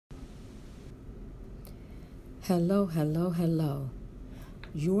Hello, hello, hello.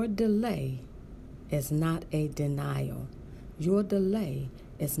 Your delay is not a denial. Your delay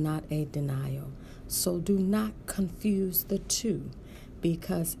is not a denial. So do not confuse the two,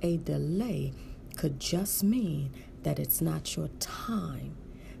 because a delay could just mean that it's not your time,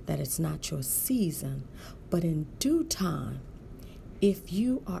 that it's not your season. But in due time, if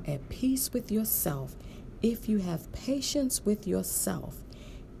you are at peace with yourself, if you have patience with yourself,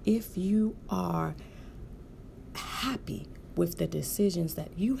 if you are happy with the decisions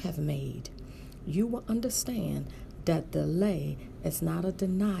that you have made, you will understand that delay is not a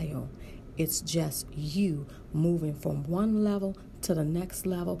denial. It's just you moving from one level to the next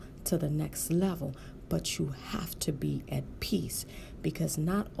level to the next level. But you have to be at peace, because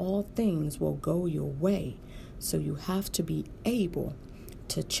not all things will go your way. So you have to be able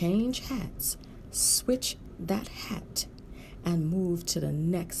to change hats, switch that hat, and move to the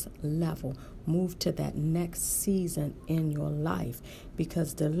next level, move to that next season in your life.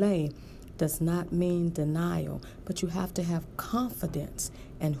 Because delay does not mean denial, but you have to have confidence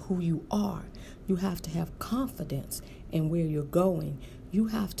in who you are. You have to have confidence in where you're going. You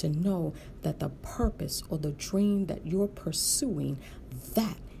have to know that the purpose or the dream that you're pursuing,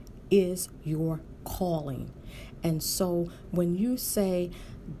 that is your calling. And so when you say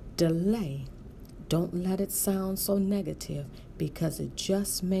delay, don't let it sound so negative, because it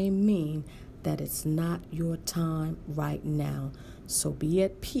just may mean that it's not your time right now. So be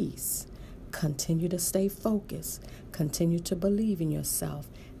at peace. Continue to stay focused. Continue to believe in yourself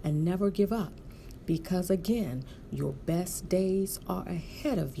and never give up, because again, your best days are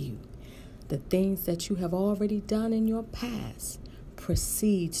ahead of you. The things that you have already done in your past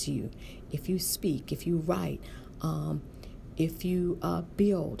precedes you. If you speak, if you write, if you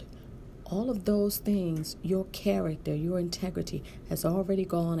build, all of those things, your character, your integrity has already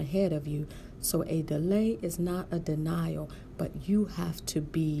gone ahead of you. So a delay is not a denial, but you have to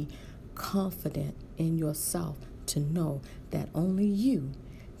be confident in yourself to know that only you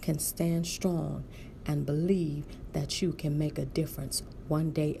can stand strong and believe that you can make a difference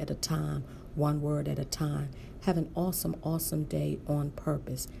one day at a time, one word at a time. Have an awesome, awesome day on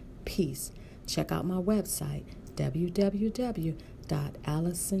purpose. Peace. Check out my website,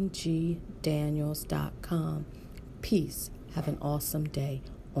 www.AllisonGDaniels.com. Peace. Have an awesome day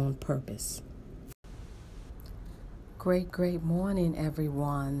on purpose. Great morning,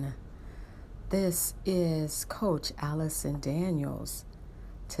 everyone. This is Coach Allison Daniels.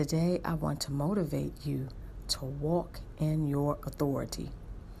 Today, I want to motivate you to walk in your authority.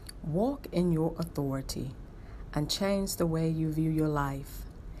 Walk in your authority and change the way you view your life.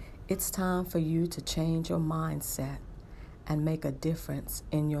 It's time for you to change your mindset and make a difference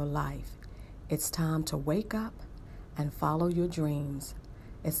in your life. It's time to wake up and follow your dreams.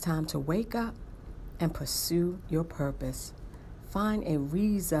 It's time to wake up and pursue your purpose. Find a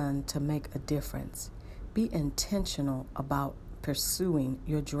reason to make a difference. Be intentional about pursuing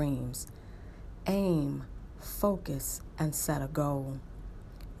your dreams. Aim, focus, and set a goal.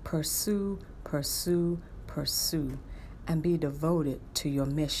 Pursue, and be devoted to your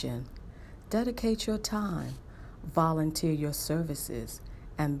mission. Dedicate your time, volunteer your services,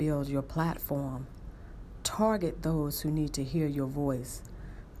 and build your platform. Target those who need to hear your voice.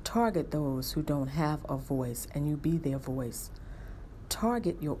 Target those who don't have a voice, and you be their voice.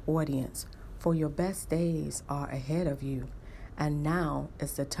 Target your audience, for your best days are ahead of you. And now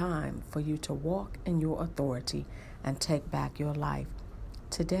is the time for you to walk in your authority and take back your life.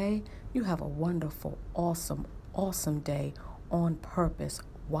 Today, you have a wonderful, awesome day on purpose.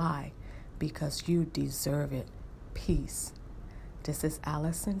 Why? Because you deserve it. Peace. This is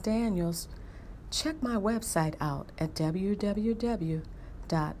Allison Daniels. Check my website out at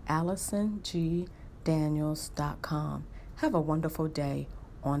www.AllisonGDaniels.com. Have a wonderful day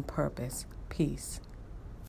on purpose. Peace.